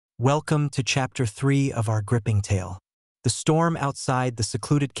Welcome to Chapter 3 of our gripping tale. The storm outside the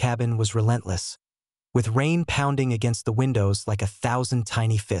secluded cabin was relentless, with rain pounding against the windows like 1,000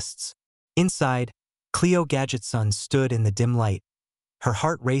 tiny fists. Inside, Cleo Gadgetson stood in the dim light, her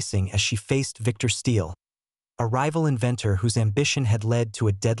heart racing as she faced Victor Steele, a rival inventor whose ambition had led to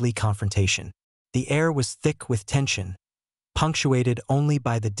a deadly confrontation. The air was thick with tension, punctuated only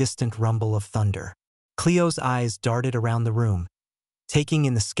by the distant rumble of thunder. Cleo's eyes darted around the room, taking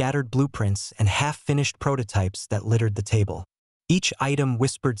in the scattered blueprints and half-finished prototypes that littered the table. Each item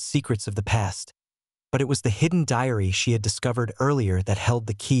whispered secrets of the past, but it was the hidden diary she had discovered earlier that held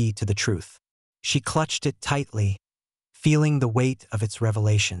the key to the truth. She clutched it tightly, feeling the weight of its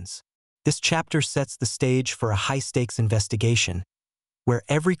revelations. This chapter sets the stage for a high-stakes investigation, where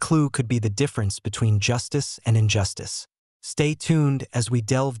every clue could be the difference between justice and injustice. Stay tuned as we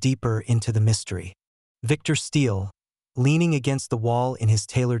delve deeper into the mystery. Victor Steele, leaning against the wall in his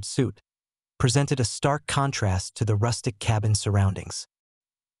tailored suit, presented a stark contrast to the rustic cabin surroundings.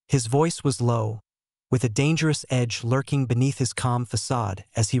 His voice was low, with a dangerous edge lurking beneath his calm facade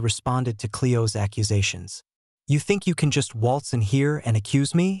as he responded to Cleo's accusations. "You think you can just waltz in here and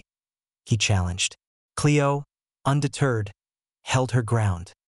accuse me?" he challenged. Cleo, undeterred, held her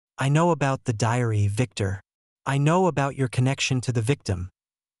ground. "I know about the diary, Victor. I know about your connection to the victim,"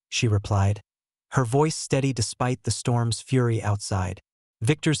 she replied, her voice steady despite the storm's fury outside.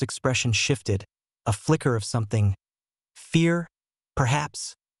 Victor's expression shifted, a flicker of something, fear,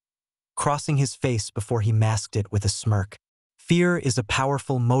 perhaps, crossing his face before he masked it with a smirk. "Fear is a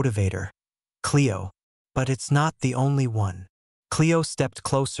powerful motivator, Cleo, but it's not the only one." Cleo stepped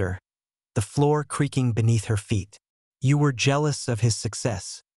closer, the floor creaking beneath her feet. "You were jealous of his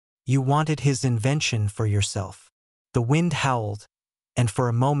success. You wanted his invention for yourself." The wind howled, and for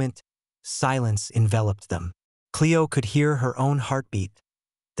a moment, silence enveloped them. Cleo could hear her own heartbeat,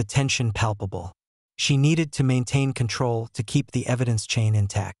 the tension palpable. She needed to maintain control to keep the evidence chain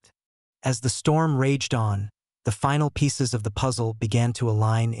intact. As the storm raged on, the final pieces of the puzzle began to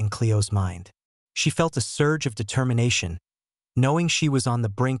align in Cleo's mind. She felt a surge of determination, knowing she was on the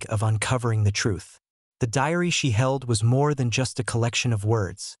brink of uncovering the truth. The diary she held was more than just a collection of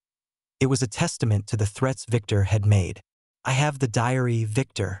words. It was a testament to the threats Victor had made. "I have the diary,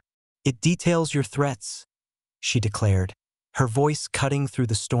 Victor. It details your threats," she declared, her voice cutting through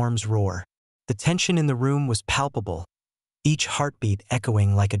the storm's roar. The tension in the room was palpable, each heartbeat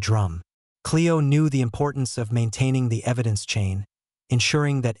echoing like a drum. Cleo knew the importance of maintaining the evidence chain,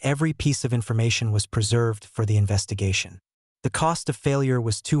 ensuring that every piece of information was preserved for the investigation. The cost of failure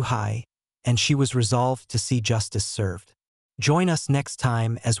was too high, and she was resolved to see justice served. Join us next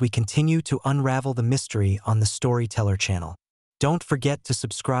time as we continue to unravel the mystery on the Storyteller channel. Don't forget to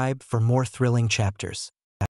subscribe for more thrilling chapters.